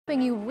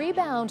Helping you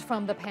rebound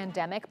from the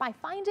pandemic by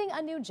finding a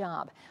new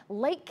job.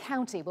 Lake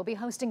County will be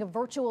hosting a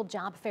virtual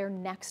job fair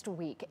next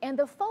week, and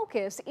the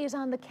focus is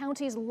on the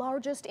county's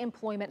largest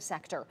employment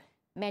sector,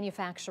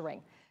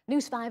 manufacturing.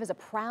 News 5 is a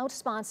proud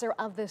sponsor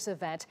of this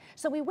event,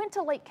 so we went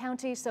to Lake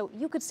County so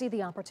you could see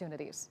the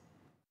opportunities.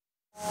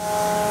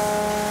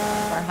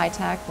 We're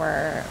high-tech,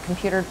 we're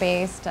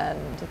computer-based,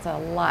 and it's a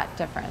lot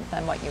different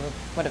than what you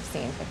would have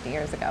seen 50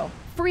 years ago.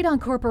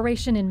 Freedon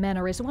Corporation in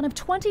Menor is one of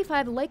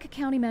 25 Lake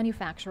County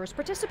manufacturers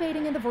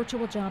participating in the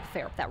virtual job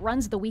fair that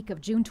runs the week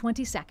of June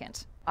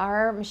 22nd.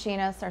 Our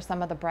machinists are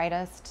some of the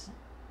brightest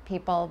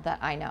people that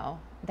I know.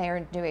 They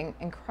are doing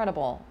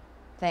incredible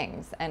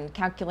things and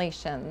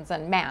calculations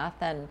and math,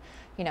 and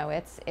you know,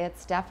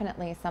 it's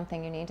definitely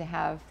something you need to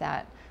have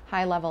that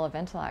high level of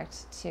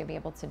intellect to be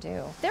able to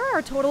do. There are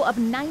a total of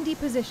 90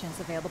 positions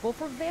available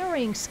for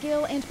varying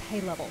skill and pay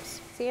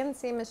levels.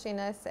 CNC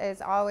machinist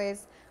is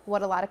always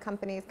what a lot of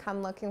companies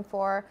come looking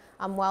for.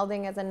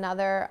 Welding is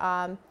another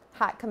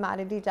hot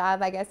commodity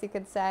job, I guess you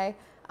could say.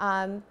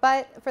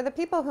 But for the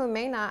people who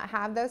may not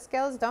have those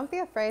skills, don't be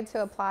afraid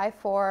to apply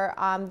for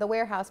the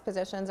warehouse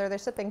positions or the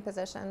shipping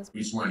positions. We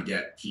just want to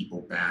get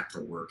people back to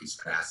work as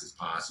fast as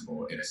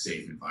possible in a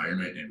safe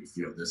environment, and we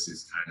feel this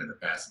is kind of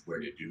the best way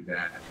to do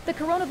that. The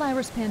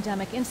coronavirus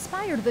pandemic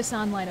inspired this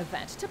online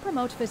event to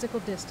promote physical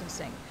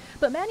distancing,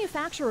 but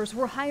manufacturers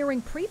were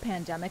hiring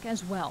pre-pandemic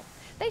as well.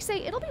 They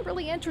say it'll be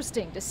really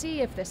interesting to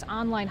see if this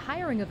online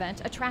hiring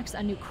event attracts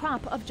a new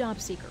crop of job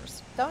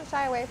seekers. Don't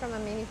shy away from a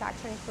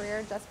manufacturing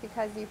career just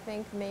because you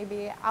think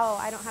maybe, oh,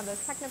 I don't have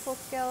those technical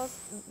skills.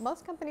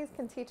 Most companies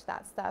can teach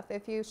that stuff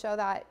if you show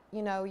that,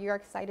 you know, you're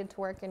excited to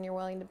work and you're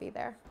willing to be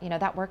there. You know,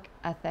 that work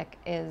ethic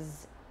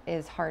is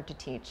hard to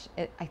teach.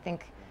 I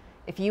think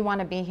if you want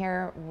to be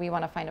here, we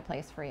want to find a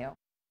place for you.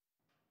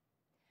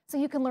 So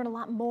you can learn a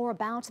lot more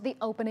about the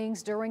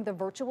openings during the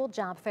virtual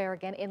job fair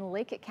again in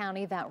Lake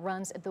County that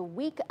runs the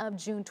week of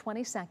June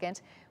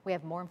 22nd. We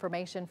have more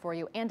information for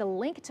you and a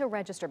link to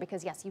register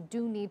because yes, you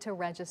do need to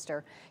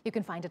register. You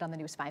can find it on the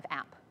News 5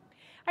 app.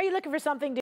 Are you looking for something to